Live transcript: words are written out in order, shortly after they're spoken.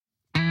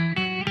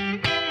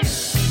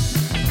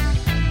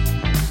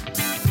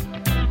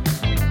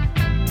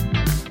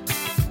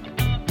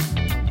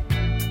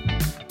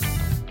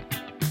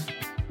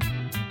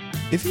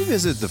If you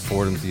visit the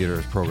Fordham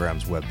Theater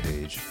Program's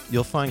webpage,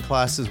 you'll find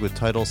classes with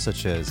titles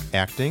such as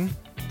Acting,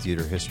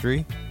 Theater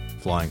History,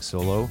 Flying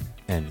Solo,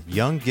 and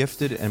Young,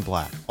 Gifted, and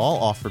Black,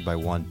 all offered by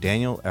one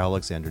Daniel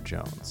Alexander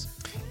Jones.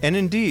 And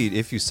indeed,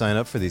 if you sign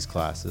up for these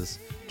classes,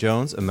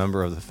 Jones, a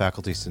member of the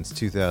faculty since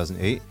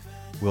 2008,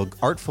 will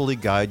artfully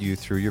guide you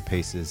through your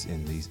paces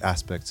in these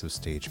aspects of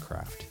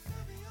stagecraft.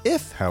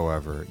 If,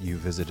 however, you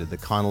visited the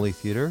Connolly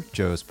Theater,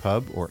 Joe's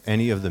Pub, or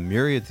any of the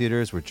myriad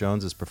theaters where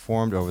Jones has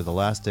performed over the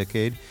last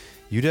decade,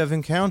 you'd have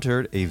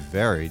encountered a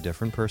very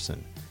different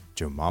person,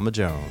 Jomama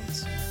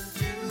Jones.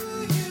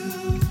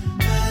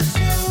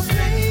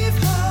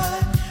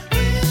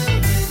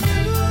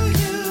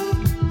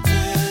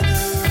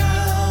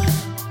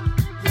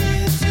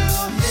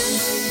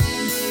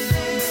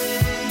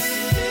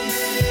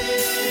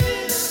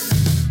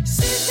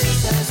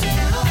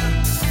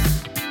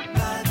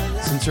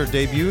 Since her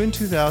debut in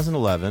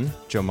 2011,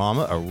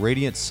 Jomama, a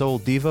radiant soul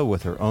diva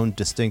with her own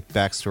distinct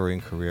backstory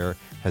and career,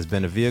 has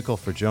been a vehicle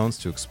for Jones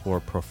to explore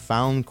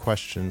profound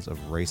questions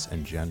of race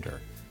and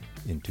gender.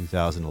 In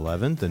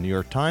 2011, the New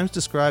York Times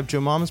described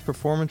Jomama's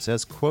performance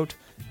as, quote,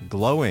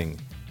 glowing,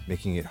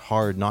 making it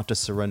hard not to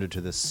surrender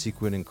to the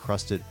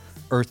sequin-encrusted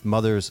Earth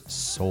Mother's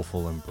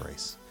soulful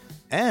embrace.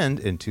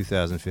 And in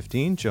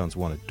 2015, Jones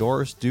won a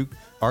Doris Duke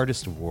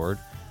Artist Award,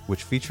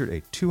 which featured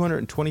a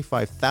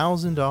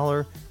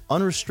 $225,000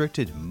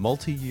 unrestricted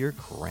multi-year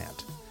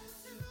grant.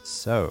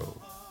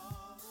 So,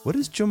 what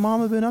has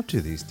Jomama been up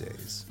to these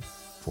days?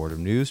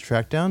 Fordham News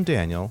tracked down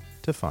Daniel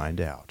to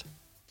find out.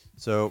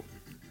 So,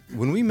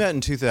 when we met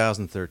in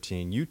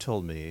 2013, you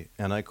told me,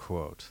 and I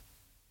quote,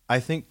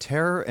 "I think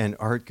terror and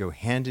art go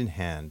hand in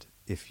hand.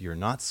 If you're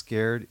not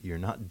scared, you're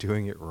not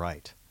doing it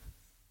right."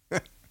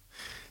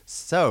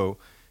 So,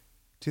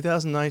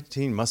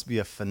 2019 must be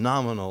a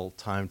phenomenal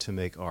time to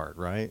make art,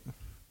 right?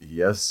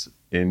 Yes,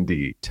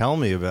 indeed. Tell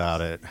me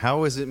about it.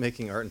 How is it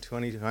making art in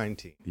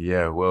 2019?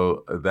 Yeah,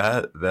 well,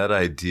 that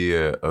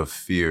idea of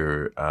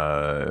fear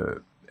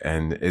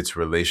and its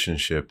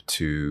relationship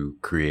to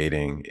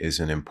creating is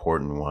an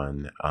important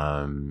one.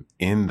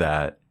 In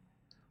that,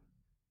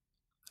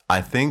 I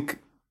think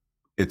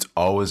it's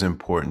always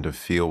important to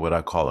feel what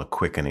I call a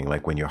quickening,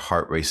 like when your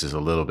heart races a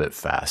little bit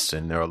fast.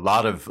 And there are a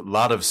lot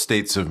of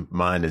states of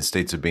mind and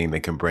states of being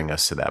that can bring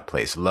us to that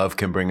place. Love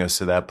can bring us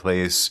to that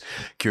place.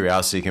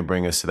 Curiosity can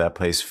bring us to that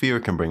place. Fear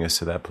can bring us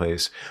to that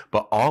place.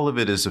 But all of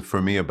it is, for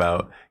me,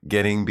 about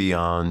getting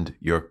beyond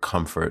your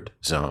comfort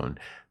zone,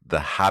 the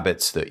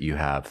habits that you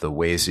have, the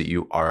ways that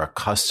you are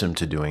accustomed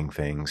to doing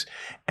things.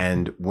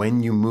 And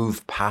when you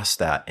move past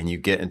that and you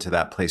get into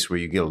that place where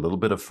you get a little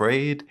bit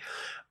afraid,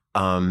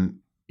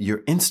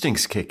 your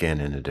instincts kick in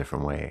a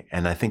different way.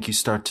 And I think you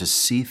start to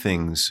see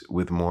things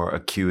with more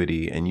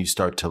acuity and you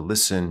start to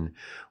listen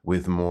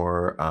with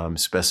more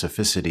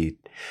specificity.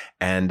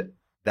 And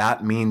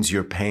that means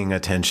you're paying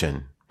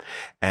attention.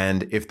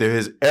 And if there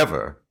has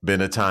ever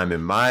been a time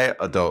in my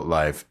adult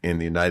life in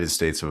the United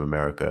States of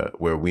America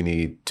where we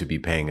need to be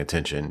paying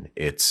attention,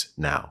 it's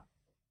now.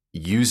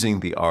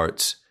 Using the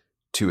arts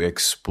to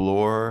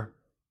explore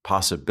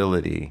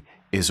possibility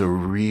is a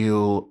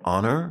real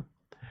honor.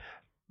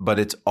 But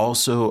it's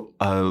also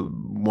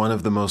one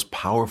of the most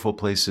powerful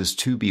places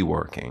to be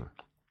working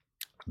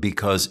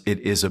because it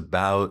is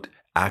about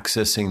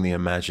accessing the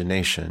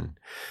imagination.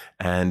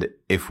 And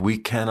if we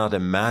cannot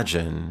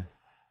imagine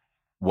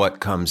what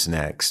comes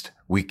next,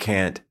 we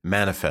can't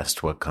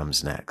manifest what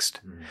comes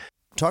next.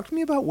 Talk to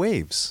me about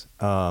Waves,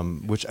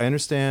 which I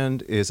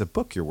understand is a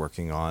book you're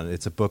working on.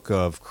 It's a book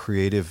of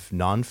creative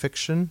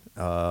nonfiction,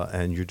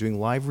 and you're doing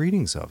live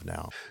readings of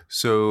now.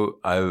 So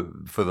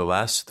for the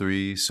last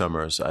 3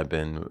 summers, I've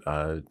been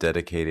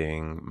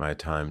dedicating my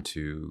time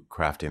to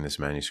crafting this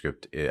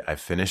manuscript. I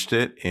finished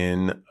it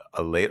in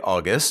late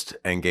August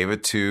and gave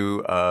it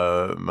to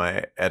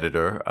my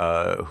editor,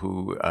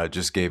 who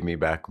just gave me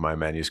back my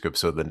manuscript.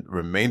 So the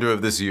remainder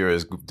of this year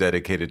is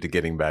dedicated to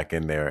getting back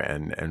in there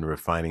and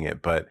refining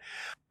it. But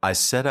I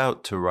set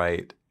out to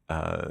write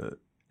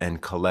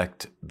and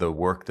collect the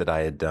work that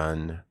I had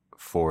done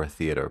for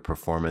theater,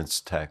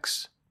 performance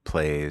texts,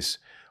 plays,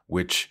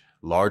 which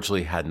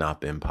largely had not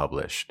been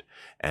published.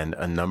 And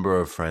a number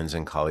of friends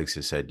and colleagues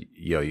have said,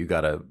 yo, you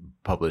got to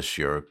publish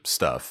your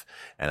stuff.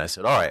 And I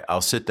said, all right,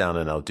 I'll sit down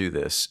and I'll do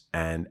this.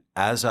 And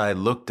as I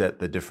looked at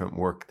the different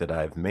work that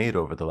I've made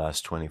over the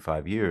last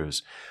 25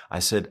 years, I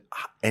said,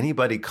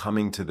 anybody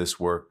coming to this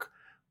work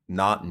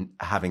not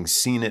having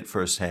seen it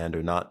firsthand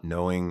or not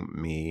knowing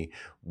me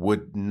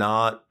would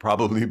not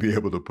probably be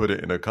able to put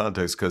it in a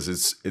context because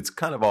it's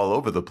kind of all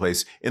over the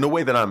place in a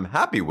way that I'm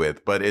happy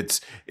with, but it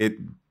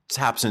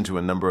taps into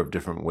a number of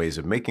different ways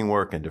of making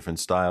work and different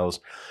styles.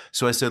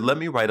 So I said, let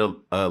me write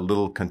a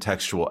little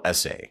contextual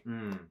essay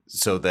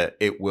so that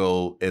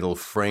it'll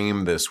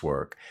frame this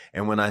work.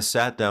 And when I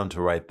sat down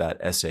to write that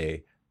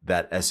essay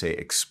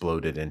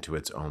exploded into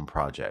its own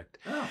project.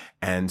 Oh.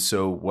 And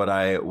so what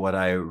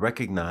I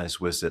recognized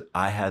was that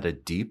I had a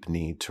deep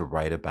need to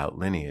write about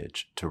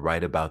lineage, to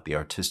write about the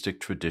artistic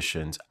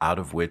traditions out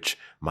of which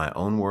my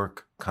own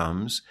work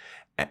comes,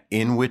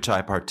 in which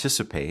I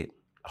participate,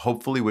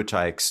 hopefully which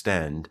I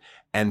extend,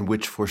 and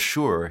which for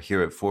sure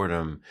here at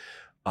Fordham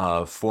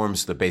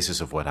forms the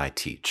basis of what I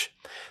teach.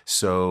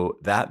 So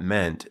that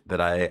meant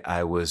that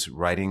I was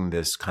writing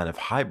this kind of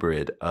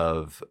hybrid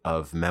of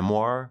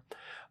memoir,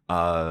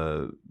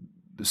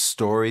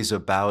 stories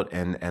about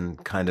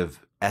and kind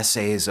of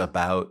essays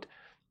about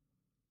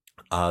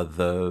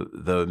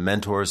the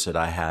mentors that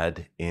I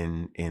had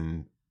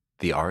in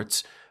the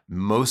arts,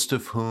 most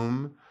of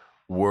whom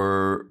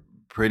were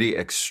pretty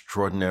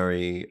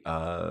extraordinary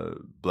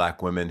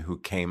Black women who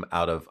came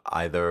out of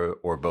either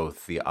or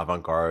both the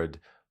avant-garde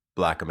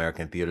Black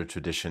American theater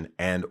tradition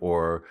and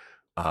or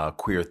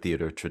queer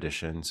theater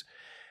traditions.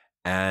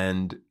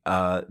 And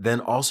then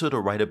also to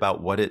write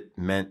about what it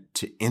meant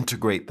to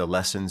integrate the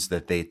lessons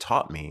that they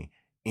taught me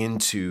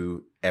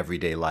into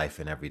everyday life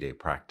and everyday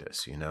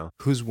practice, you know?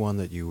 Who's one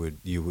that you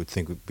would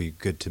think would be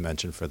good to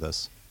mention for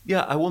this?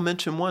 Yeah, I will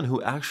mention one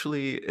who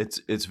actually,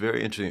 it's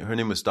very interesting. Her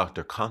name was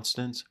Dr.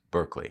 Constance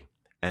Berkeley.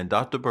 And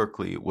Dr.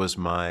 Berkeley was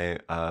my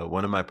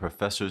one of my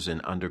professors in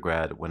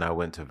undergrad when I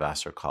went to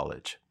Vassar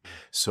College.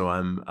 So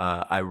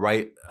I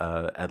write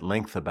at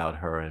length about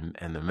her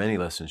and the many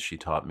lessons she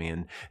taught me,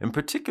 and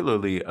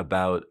particularly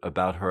about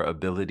her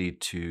ability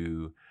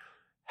to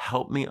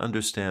help me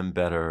understand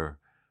better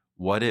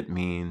what it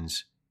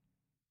means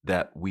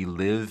that we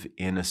live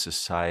in a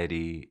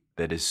society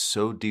that is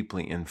so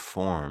deeply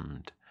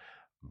informed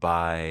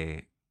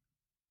by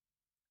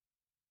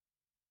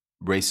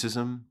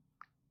racism,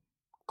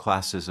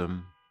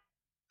 classism,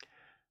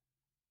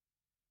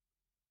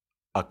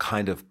 a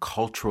kind of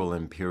cultural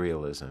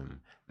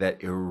imperialism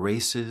that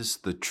erases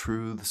the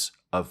truths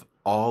of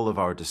all of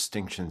our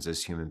distinctions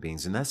as human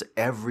beings. And that's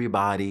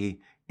everybody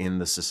in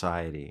the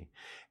society.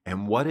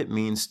 And what it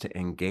means to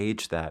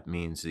engage that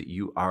means that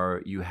you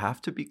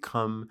have to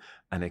become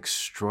an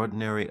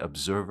extraordinary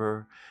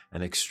observer,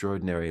 an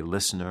extraordinary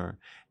listener,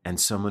 and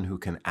someone who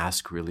can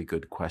ask really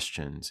good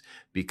questions.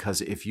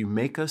 Because if you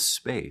make a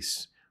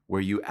space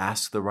where you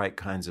ask the right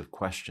kinds of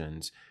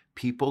questions,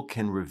 people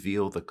can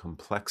reveal the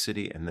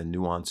complexity and the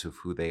nuance of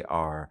who they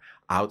are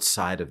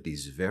outside of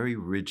these very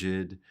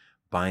rigid,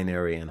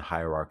 binary and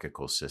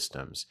hierarchical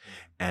systems.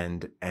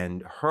 And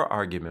her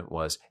argument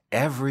was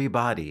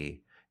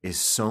everybody is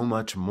so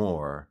much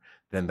more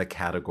than the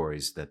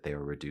categories that they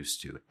are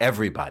reduced to.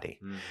 Everybody.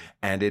 Mm-hmm.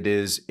 And it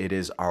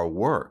is our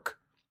work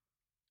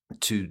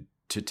to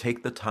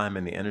take the time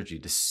and the energy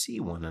to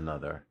see one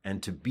another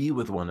and to be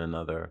with one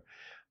another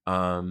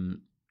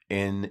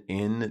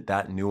in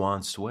that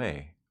nuanced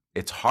way.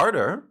 It's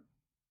harder.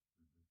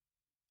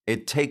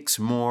 It takes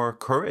more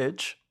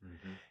courage,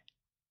 mm-hmm.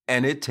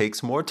 and it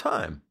takes more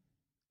time.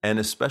 And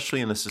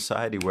especially in a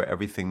society where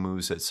everything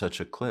moves at such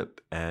a clip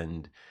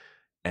and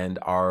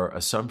our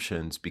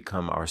assumptions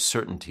become our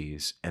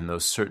certainties, and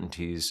those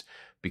certainties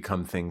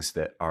become things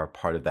that are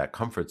part of that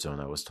comfort zone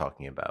I was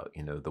talking about,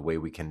 you know, the way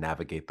we can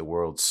navigate the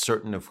world,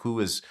 certain of who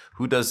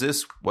does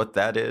this, what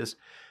that is.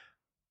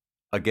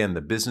 Again,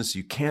 the business,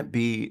 you can't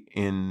be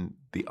in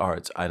the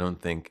arts, I don't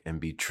think, and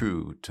be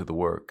true to the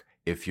work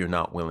if you're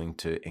not willing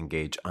to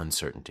engage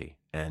uncertainty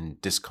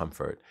and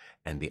discomfort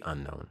and the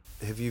unknown.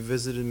 Have you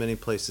visited many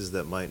places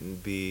that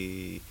might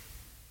be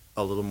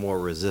a little more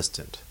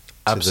resistant to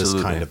Absolutely.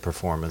 This kind of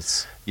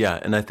performance? Yeah,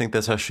 and I think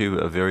that's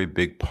actually a very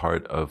big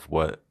part of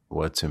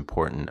what's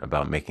important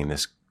about making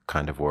this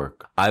kind of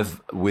work.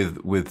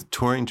 With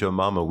touring Joe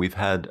Mama, we've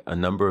had a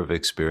number of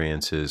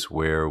experiences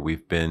where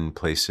we've been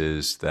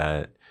places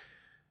that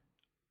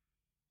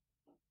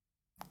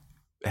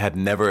had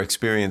never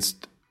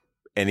experienced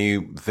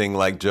anything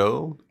like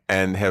Joe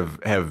and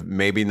have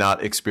maybe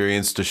not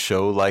experienced a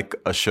show like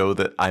a show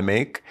that I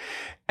make.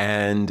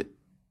 And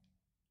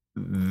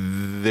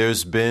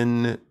there's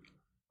been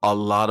a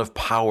lot of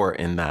power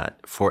in that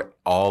for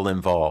all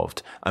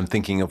involved. I'm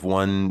thinking of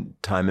one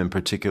time in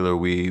particular,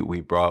 we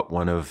brought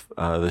one of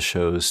the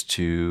shows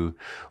to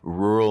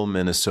rural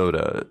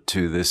Minnesota,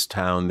 to this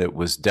town that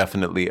was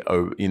definitely,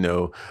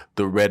 the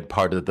red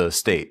part of the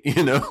state,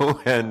 and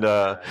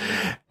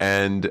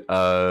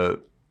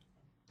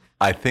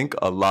I think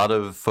a lot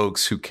of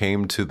folks who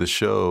came to the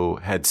show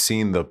had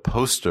seen the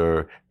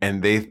poster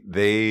and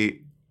they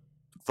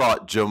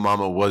thought Joe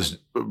Mama was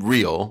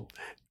real,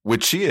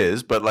 which she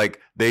is, but like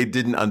they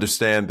didn't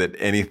understand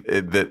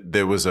that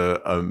there was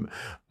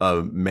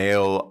a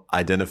male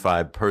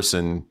identified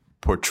person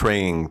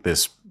portraying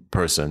this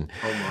person.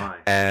 Oh my.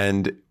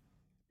 And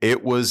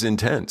it was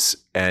intense,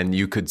 and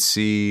you could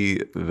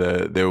see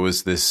there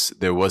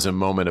was a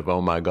moment of,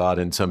 oh my God,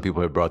 and some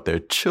people had brought their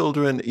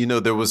children.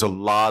 There was a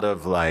lot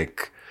of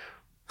like,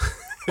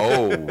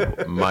 oh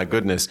my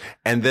goodness.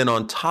 And then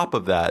on top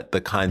of that, the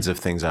kinds of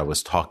things I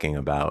was talking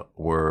about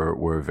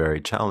were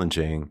very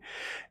challenging.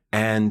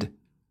 And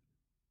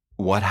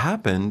what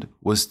happened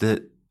was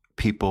that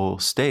people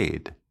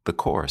stayed the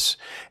course.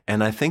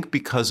 And I think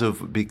because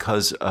of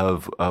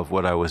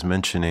what I was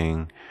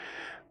mentioning,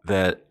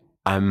 that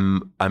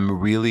I'm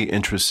really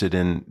interested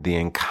in the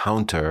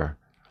encounter,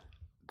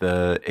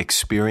 the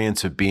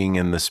experience of being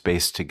in the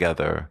space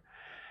together,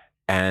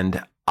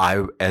 and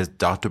as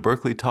Dr.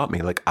 Berkeley taught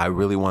me, like, I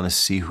really want to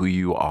see who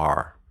you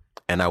are,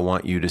 and I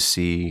want you to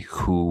see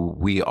who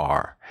we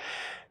are,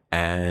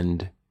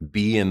 and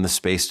be in the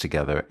space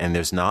together. And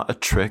there's not a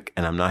trick,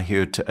 and I'm not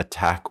here to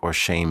attack or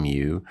shame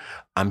you.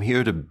 I'm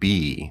here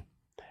to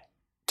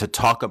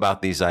talk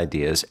about these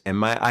ideas, and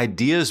my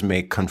ideas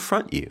may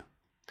confront you.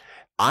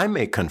 I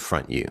may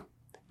confront you.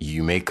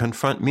 You may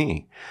confront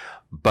me.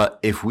 But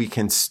if we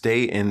can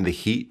stay in the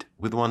heat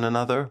with one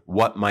another,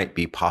 what might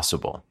be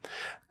possible?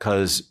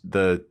 Because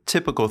the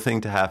typical thing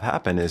to have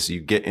happen is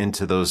you get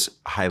into those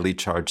highly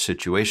charged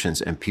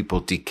situations and people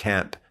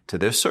decamp to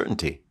their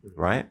certainty,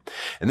 right?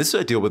 And this is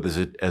what I deal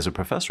with as a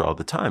professor all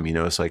the time. You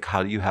know, it's like,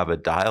 how do you have a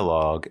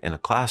dialogue in a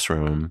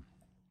classroom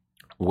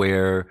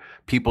where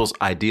people's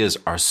ideas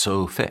are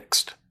so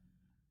fixed?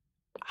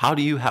 How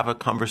do you have a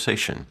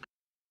conversation?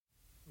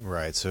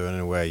 Right. So in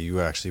a way,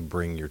 you actually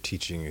bring your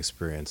teaching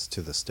experience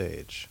to the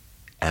stage.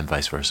 And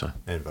vice versa.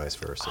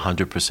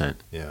 100%.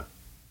 Yeah.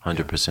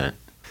 100%.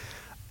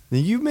 Now,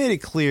 you've made it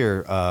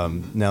clear,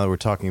 now that we're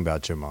talking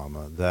about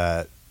Jemama,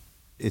 that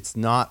it's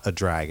not a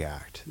drag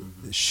act.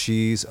 Mm-hmm.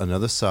 She's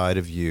another side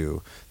of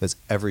you that's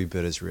every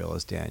bit as real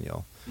as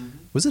Daniel. Mm-hmm.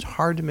 Was it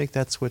hard to make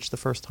that switch the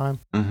first time?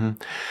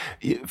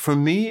 Mm-hmm. For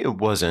me, it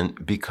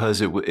wasn't, because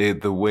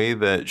the way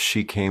that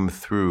she came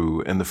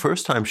through, and the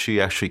first time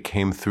she actually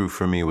came through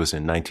for me was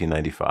in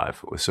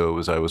 1995.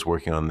 So I was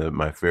working on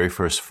my very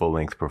first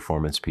full-length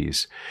performance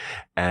piece,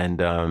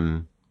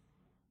 and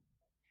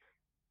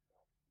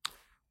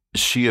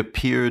she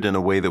appeared in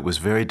a way that was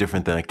very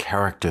different than a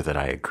character that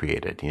I had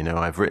created. You know,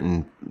 I've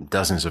written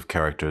dozens of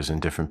characters in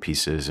different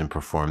pieces and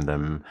performed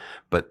them,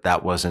 but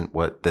that wasn't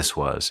what this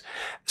was.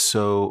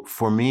 So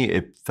for me,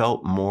 it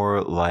felt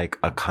more like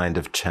a kind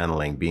of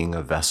channeling, being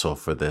a vessel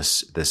for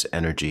this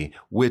energy,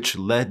 which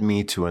led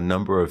me to a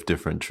number of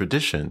different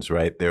traditions,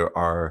 right? There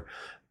are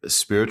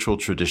spiritual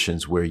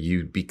traditions where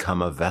you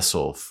become a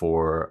vessel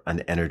for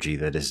an energy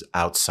that is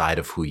outside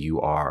of who you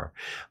are.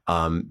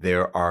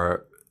 There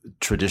are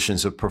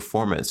traditions of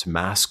performance,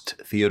 masked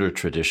theater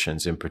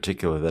traditions in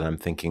particular, that I'm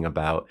thinking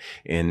about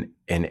in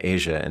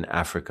Asia and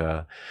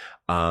Africa,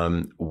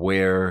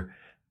 where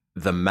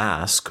the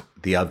mask,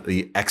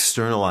 the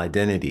external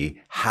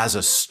identity, has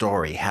a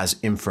story, has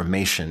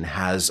information,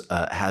 has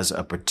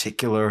a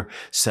particular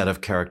set of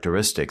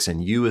characteristics,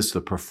 and you as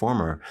the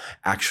performer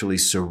actually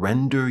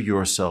surrender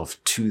yourself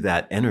to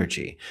that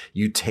energy.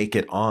 You take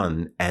it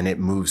on, and it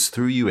moves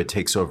through you. It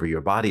takes over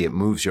your body. It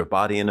moves your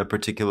body in a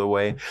particular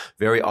way.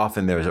 Very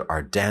often there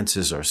are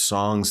dances or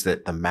songs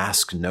that the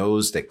mask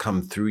knows that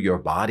come through your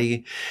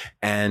body,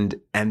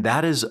 and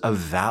that is a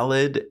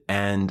valid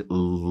and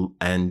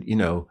you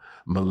know,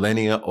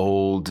 millennia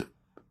old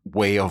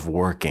way of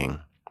working.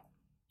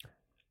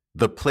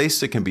 The place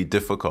that can be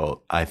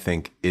difficult, I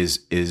think, is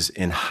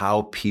in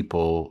how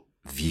people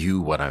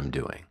view what I'm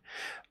doing.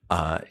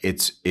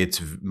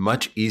 It's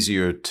much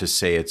easier to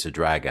say it's a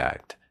drag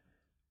act.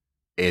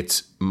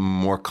 It's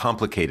more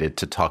complicated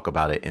to talk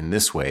about it in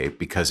this way,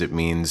 because it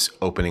means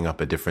opening up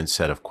a different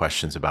set of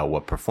questions about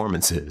what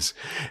performance is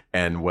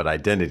and what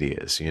identity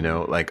is. You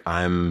know, like,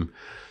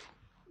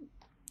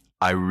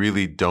 I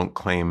really don't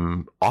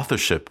claim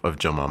authorship of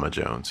Jemama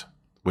Jones,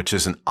 which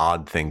is an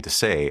odd thing to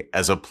say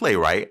as a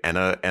playwright and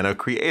a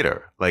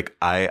creator. Like,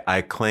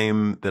 I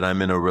claim that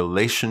I'm in a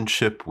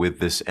relationship with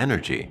this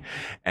energy,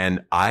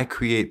 and I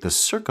create the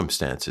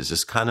circumstances.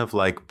 It's kind of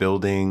like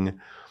building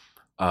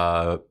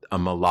a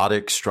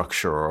melodic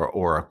structure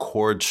or a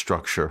chord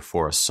structure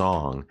for a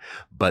song,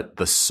 but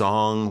the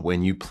song,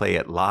 when you play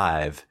it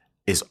live,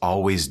 is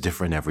always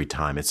different every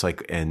time. It's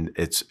like, and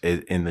it's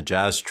in the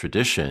jazz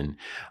tradition.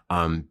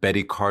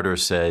 Betty Carter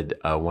said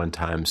one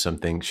time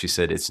something. She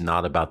said, "It's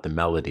not about the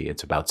melody;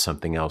 it's about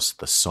something else,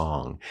 the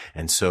song."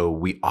 And so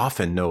we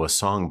often know a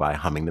song by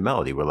humming the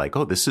melody. We're like,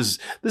 "Oh, this is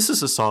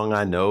a song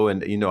I know,"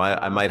 and you know,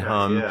 I might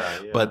hum. Yeah.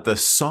 But the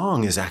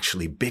song is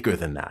actually bigger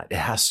than that. It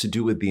has to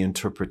do with the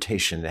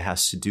interpretation. It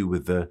has to do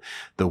with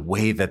the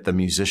way that the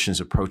musicians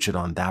approach it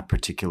on that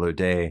particular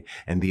day,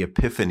 and the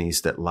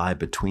epiphanies that lie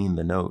between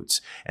the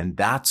notes. And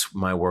that's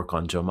my work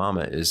on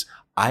Jemama. Is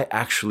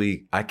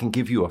I can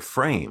give you a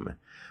frame,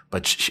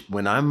 but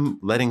when I'm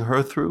letting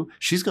her through,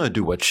 she's going to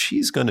do what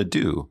she's going to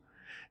do.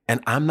 And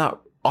I'm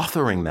not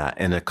authoring that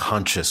in a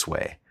conscious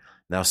way.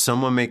 Now,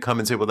 someone may come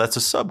and say, well, that's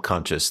a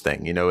subconscious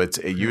thing. You know,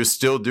 you're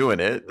still doing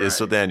it. Right. It's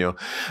still Daniel.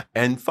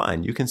 And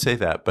fine, you can say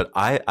that. But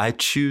I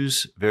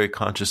choose very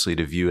consciously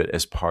to view it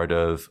as part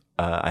of,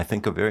 I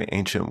think, a very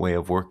ancient way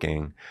of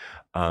working.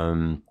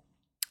 And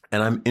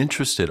I'm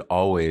interested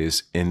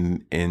always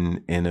in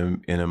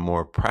a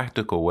more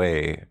practical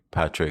way,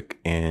 Patrick,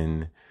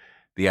 in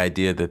the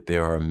idea that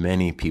there are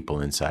many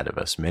people inside of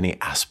us, many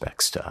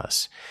aspects to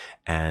us,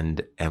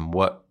 and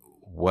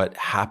what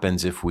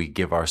happens if we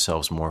give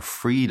ourselves more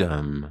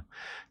freedom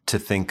to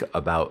think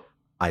about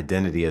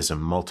identity as a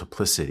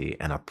multiplicity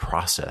and a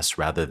process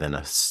rather than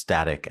a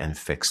static and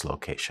fixed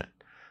location.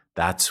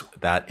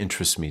 That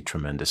interests me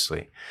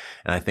tremendously.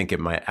 And I think it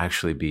might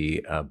actually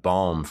be a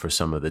balm for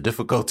some of the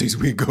difficulties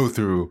we go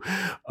through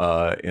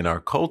in our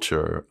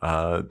culture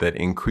that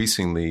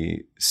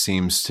increasingly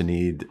seems to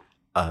need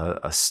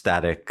a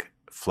static,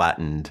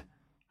 flattened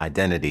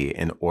identity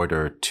in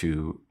order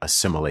to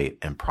assimilate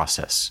and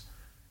process.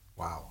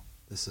 Wow.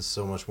 This is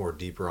so much more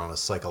deeper on a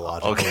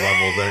psychological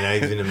level than I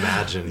even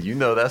imagined. You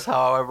know, that's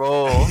how I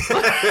roll.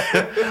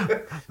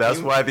 That's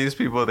why these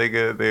people,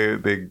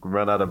 they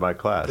run out of my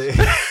class.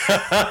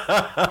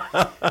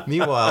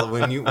 Meanwhile,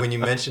 when you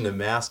mentioned a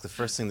mask, the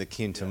first thing that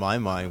came to my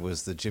mind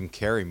was the Jim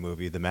Carrey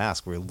movie, The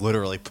Mask, where he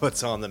literally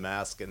puts on the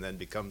mask and then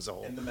becomes a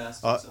whole. And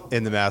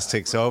the mask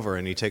takes over,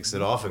 and he takes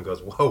it off and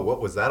goes, "Whoa, what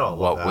was that all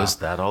about?" What was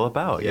that all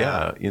about?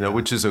 Yeah. You know,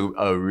 which is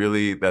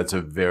that's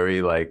a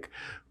very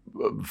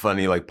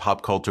funny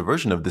pop culture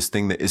version of this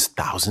thing that is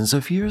thousands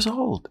of years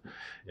old.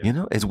 You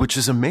know, which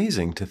is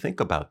amazing to think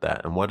about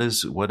that. And what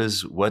does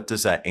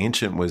that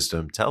ancient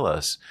wisdom tell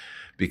us?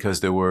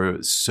 Because there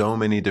were so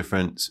many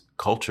different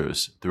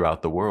cultures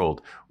throughout the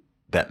world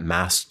that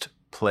masked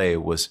play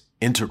was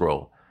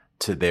integral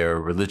to their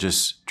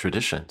religious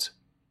traditions.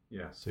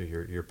 Yeah. So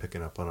you're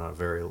picking up on a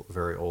very,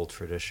 very old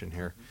tradition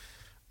here.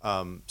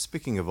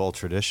 Speaking of old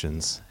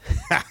traditions,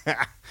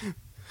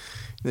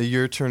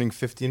 you're turning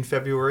 50 in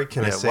February.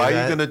 Can I say why that?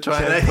 Are you going to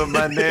try and put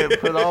my name,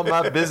 put all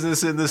my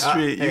business in the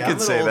street? You can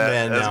say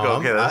that. That's good.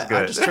 Okay, that's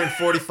good. I just turned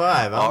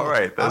 45. All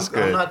right, that's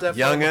good. I'm not that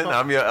far behind.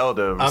 I'm your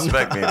elder.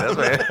 Respect me. That's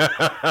right.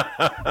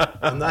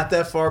 I'm not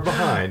that far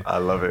behind. I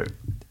love it.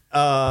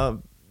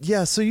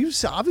 Yeah, so you've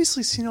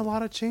obviously seen a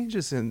lot of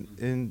changes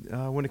in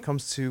when it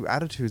comes to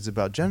attitudes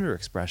about gender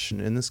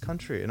expression in this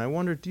country. And I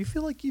wonder, do you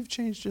feel like you've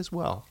changed as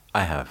well?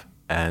 I have.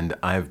 And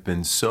I've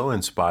been so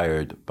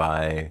inspired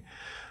by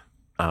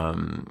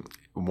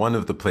one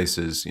of the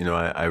places, you know,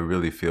 I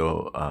really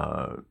feel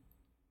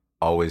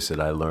always that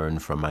I learn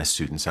from my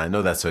students. I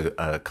know that's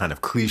a kind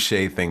of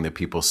cliche thing that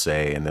people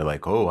say, and they're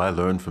like, "Oh, I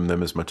learn from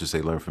them as much as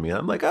they learn from me."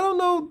 I'm like, I don't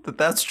know that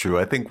that's true.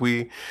 I think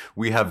we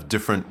have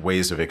different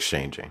ways of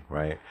exchanging,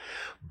 right?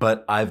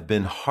 But I've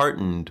been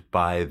heartened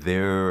by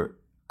their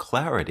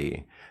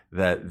clarity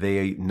that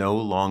they no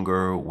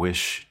longer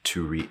wish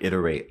to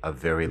reiterate a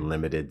very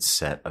limited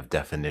set of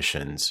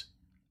definitions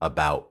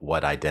about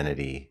what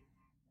identity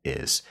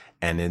is.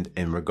 And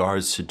in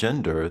regards to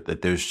gender,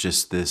 that there's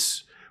just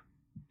this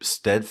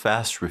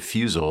steadfast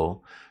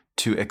refusal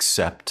to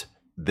accept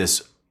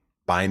this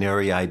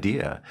binary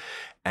idea.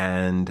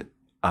 And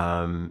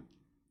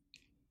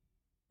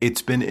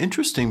it's been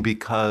interesting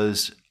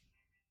because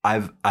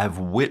I've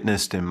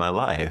witnessed in my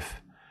life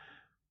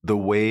the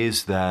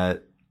ways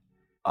that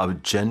a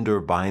gender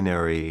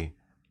binary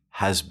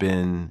has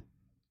been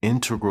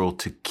integral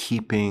to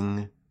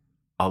keeping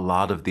a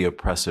lot of the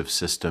oppressive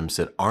systems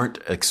that aren't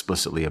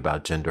explicitly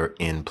about gender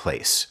in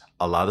place.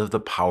 A lot of the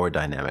power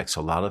dynamics,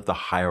 a lot of the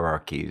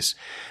hierarchies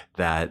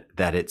that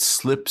it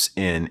slips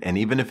in. And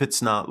even if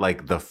it's not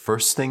like the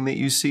first thing that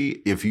you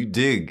see, if you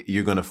dig,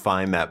 you're going to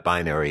find that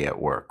binary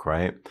at work,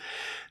 right?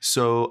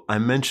 So I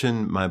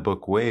mentioned my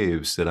book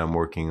Waves that I'm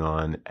working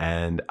on,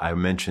 and I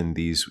mentioned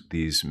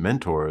these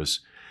mentors.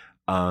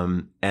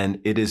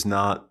 And it is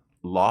not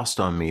lost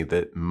on me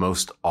that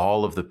most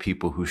all of the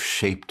people who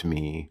shaped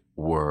me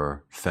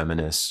were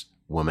feminist,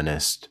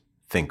 womanist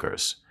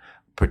thinkers,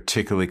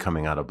 particularly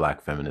coming out of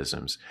Black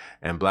feminisms.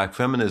 And Black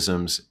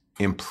feminisms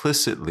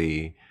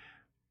implicitly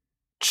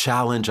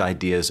challenge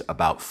ideas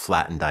about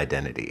flattened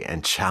identity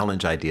and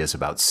challenge ideas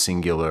about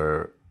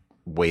singular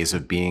ways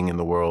of being in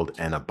the world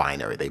and a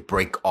binary. They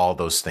break all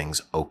those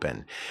things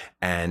open,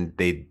 and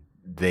they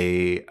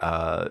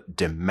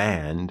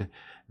demand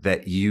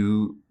that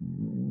you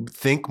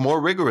think more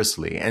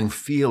rigorously and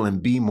feel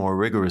and be more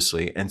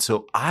rigorously. And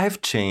so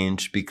I've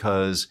changed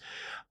because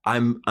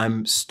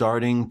I'm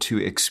starting to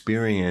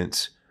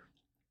experience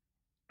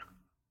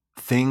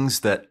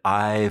things that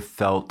I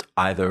felt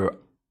either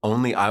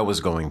only I was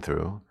going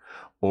through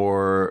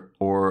or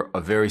a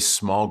very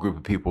small group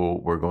of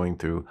people were going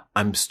through.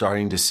 I'm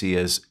starting to see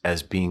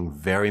as being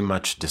very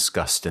much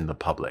discussed in the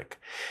public.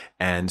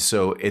 And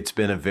so it's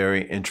been a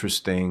very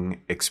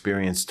interesting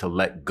experience to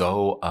let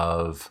go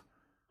of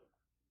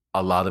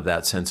a lot of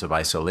that sense of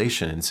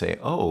isolation and say,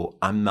 oh,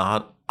 I'm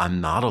not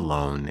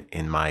alone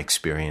in my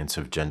experience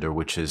of gender,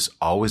 which has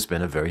always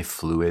been a very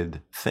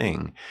fluid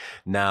thing.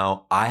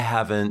 Now, I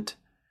haven't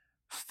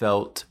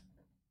felt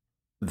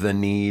the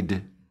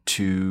need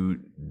to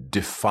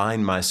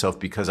define myself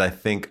because I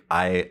think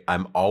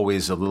I'm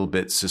always a little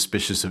bit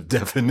suspicious of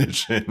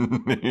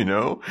definition, you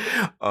know,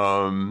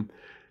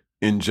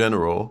 in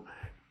general.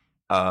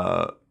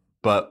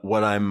 But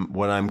what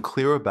I'm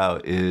clear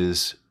about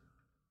is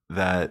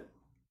that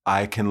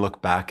I can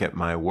look back at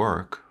my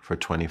work for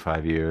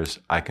 25 years.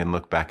 I can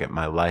look back at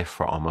my life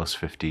for almost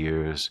 50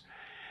 years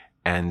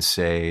and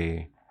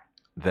say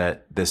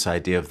that this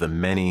idea of the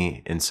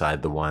many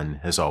inside the one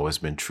has always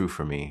been true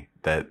for me,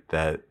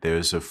 that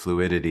there's a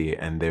fluidity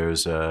and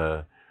there's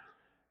a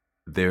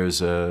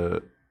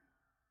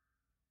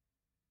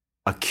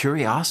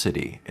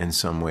curiosity in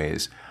some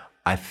ways.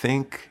 I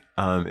think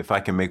if I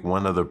can make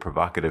one other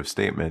provocative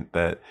statement,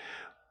 that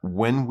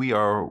when we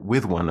are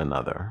with one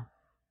another,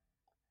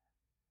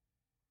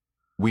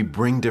 we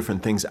bring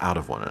different things out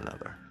of one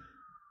another.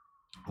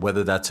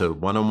 Whether that's a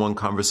one-on-one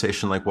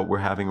conversation like what we're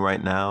having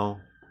right now,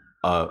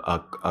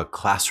 a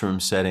classroom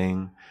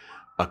setting,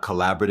 a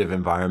collaborative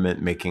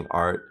environment making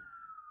art,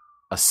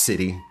 a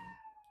city,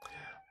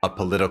 a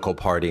political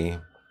party,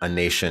 a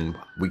nation.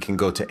 We can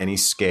go to any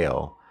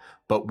scale,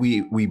 but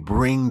we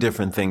bring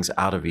different things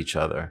out of each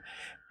other.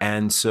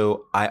 And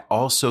so I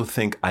also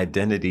think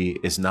identity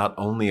is not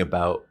only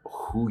about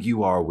who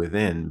you are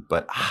within,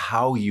 but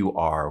how you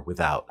are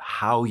without,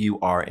 how you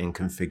are in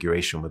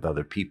configuration with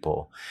other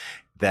people.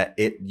 That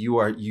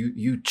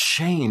you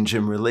change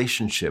in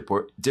relationship,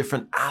 or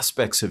different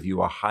aspects of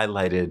you are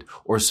highlighted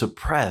or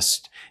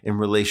suppressed in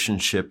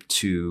relationship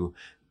to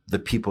the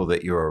people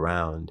that you're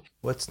around.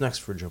 What's next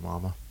for Joe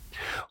Mama?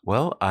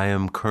 Well, I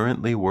am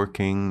currently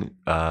working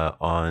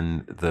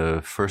on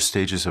the first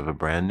stages of a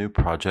brand new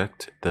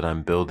project that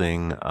I'm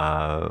building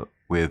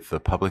with the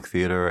Public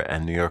Theater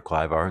and New York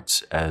Live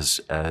Arts as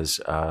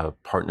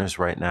partners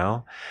right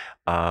now,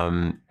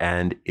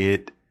 and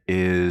it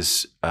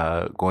is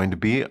going to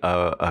be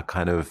a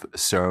kind of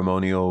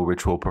ceremonial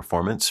ritual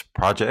performance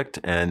project,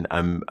 and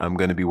I'm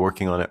going to be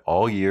working on it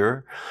all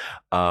year.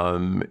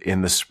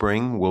 In the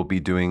spring, we'll be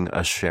doing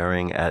a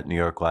sharing at New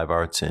York Live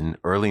Arts in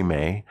early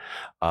May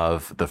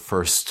of the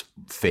first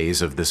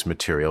phase of this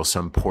material,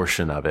 some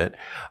portion of it,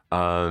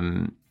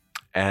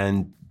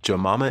 and Joe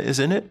Mama is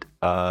in it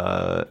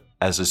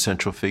as a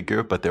central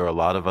figure, but there are a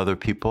lot of other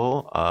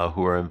people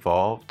who are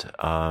involved.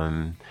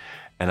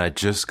 And I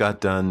just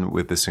got done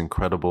with this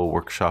incredible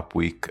workshop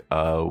week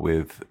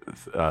with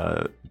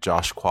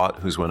Josh Quat,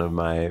 who's one of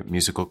my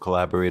musical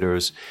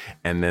collaborators,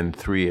 and then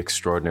 3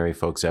 extraordinary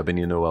folks,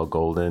 Ebony Noel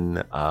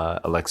Golden,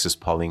 Alexis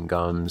Pauline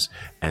Gums,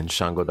 and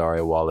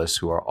Shangodare Wallace,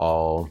 who are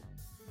all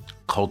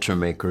culture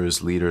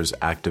makers, leaders,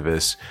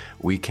 activists.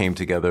 We came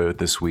together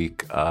this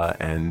week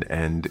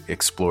and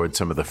explored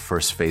some of the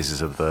first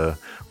phases of the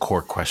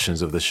core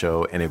questions of the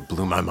show, and it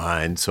blew my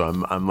mind. So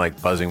I'm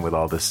like buzzing with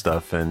all this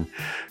stuff, and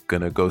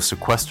gonna go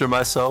sequester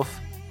myself,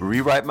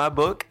 rewrite my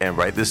book, and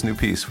write this new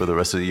piece for the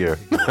rest of the year.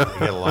 You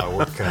got a lot of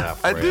work cut out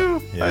for you.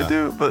 I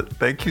do. But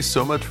thank you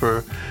so much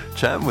for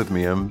chatting with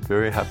me. I'm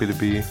very happy to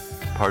be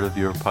part of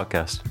your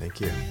podcast.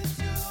 Thank you.